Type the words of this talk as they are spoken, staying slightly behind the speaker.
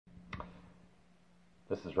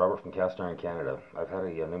This is Robert from Cast Iron Canada. I've had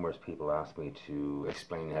numerous people ask me to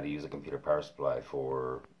explain how to use a computer power supply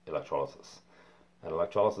for electrolysis. And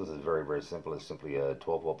electrolysis is very, very simple. It's simply a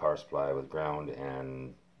 12-volt power supply with ground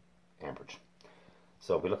and amperage.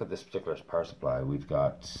 So if we look at this particular power supply, we've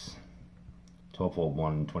got 12 volt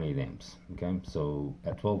 1, 28 amps. Okay, so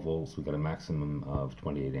at 12 volts, we've got a maximum of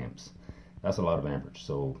 28 amps. That's a lot of amperage,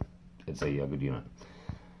 so it's a good unit.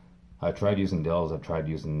 I've tried using Dells, I've tried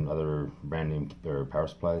using other brand name power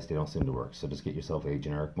supplies, they don't seem to work. So just get yourself a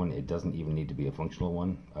generic one. It doesn't even need to be a functional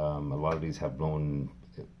one. A lot of these have blown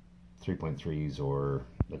 3.3s or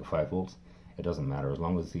like a 5 volts. It doesn't matter, as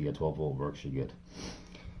long as the 12 volt works, you're good.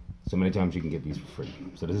 So many times you can get these for free.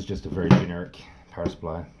 So this is just a very generic power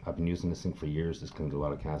supply. I've been using this thing for years. This comes with a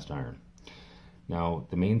lot of cast iron. Now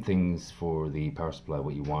the main things for the power supply,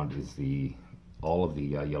 what you want is all of the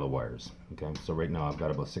yellow wires. Okay, so right now I've got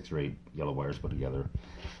about 6 or 8 yellow wires put together.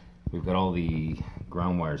 We've got all the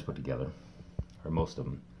ground wires put together, or most of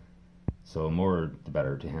them. So more the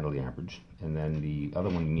better to handle the amperage. And then the other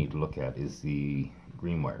one you need to look at is the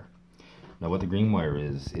green wire. Now what the green wire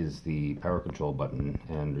is the power control button,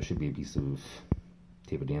 and there should be a piece of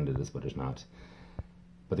tape at the end of this, but there's not.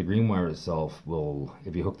 But the green wire itself will,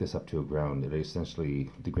 if you hook this up to a ground, it essentially,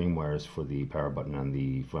 the green wire is for the power button on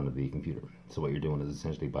the front of the computer. So what you're doing is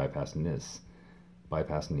essentially bypassing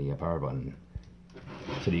the power button.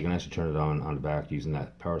 So that you can actually turn it on the back using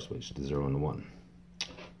that power switch, the 0 and the 1.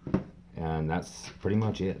 And that's pretty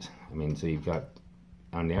much it. I mean, so you've got,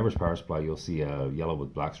 on the average power supply, you'll see a yellow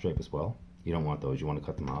with black stripe as well. You don't want those, you want to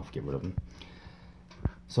cut them off, get rid of them.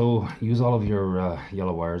 So use all of your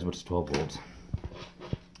yellow wires, which is 12 volts.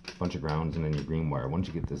 Bunch of grounds, and then your green wire. Once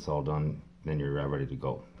you get this all done, then you're ready to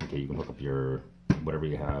go. Okay, you can hook up your whatever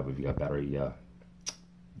you have, if you got battery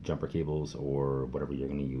jumper cables or whatever you're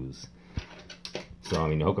going to use. So I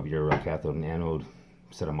mean, you hook up your cathode and anode,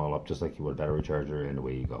 set them all up just like you would a battery charger, and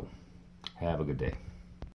away you go. Have a good day.